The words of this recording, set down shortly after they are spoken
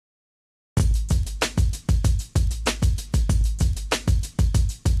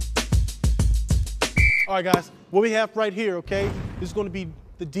All right, guys, what we have right here, okay, this is going to be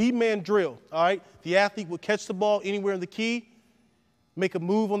the D-man drill, all right? The athlete will catch the ball anywhere in the key, make a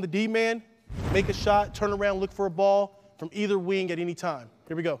move on the D-man, make a shot, turn around, look for a ball from either wing at any time.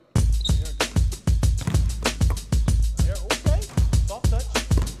 Here we go. There, okay, soft touch.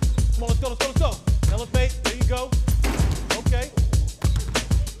 Come on, let's go, let's go, let's go. Elevate, there you go. Okay.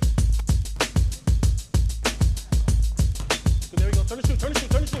 Good, there we go, turn the shoot, turn the shoot,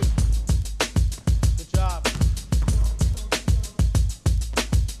 turn the shoot. Good job.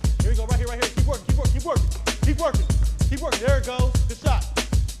 Here we go, right here, right here. Keep working, keep working, keep working. Keep working, keep working. There it goes. Good shot.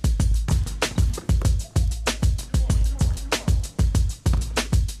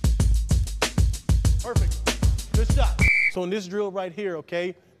 Perfect. Good shot. So in this drill right here,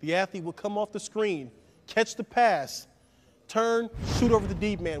 okay, the athlete will come off the screen, catch the pass, turn, shoot over the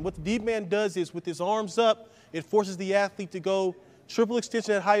deep man. What the deep man does is with his arms up, it forces the athlete to go triple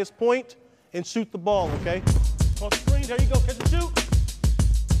extension at highest point and shoot the ball, okay? Off the screen, there you go, catch and shoot.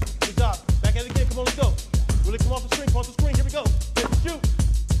 Good job. Back at it again, come on, let's go. Really come off the screen, come off the screen, here we go. Catch and shoot.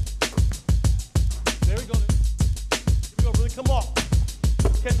 There we go. Here we go, really come off.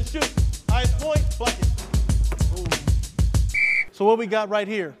 Catch and shoot. Highest point, bucket. Ooh. So what we got right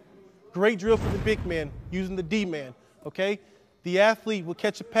here, great drill for the big man using the D-man, okay? The athlete will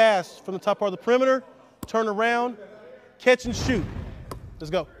catch a pass from the top part of the perimeter, turn around, catch and shoot. Let's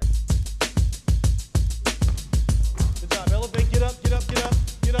go. Good job, elevate, get up, get up, get up,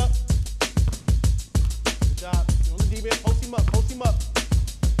 get up. Good job, on the D-man, post him up, post him up.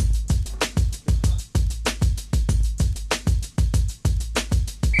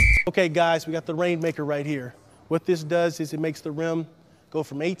 Okay, guys, we got the Rainmaker right here. What this does is it makes the rim go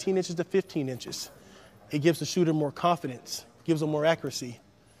from 18 inches to 15 inches. It gives the shooter more confidence, gives them more accuracy,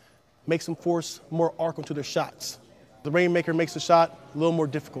 makes them force more arc onto their shots. The Rainmaker makes the shot a little more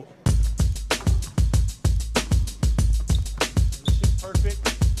difficult. Perfect.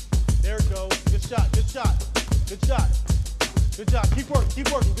 There it goes. Good shot, good shot, good shot. Good job. Keep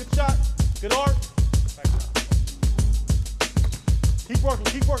working. Good shot, good arc. Keep working,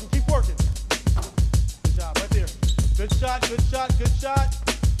 keep working, keep working. Good job, right there. Good shot, good shot, good shot.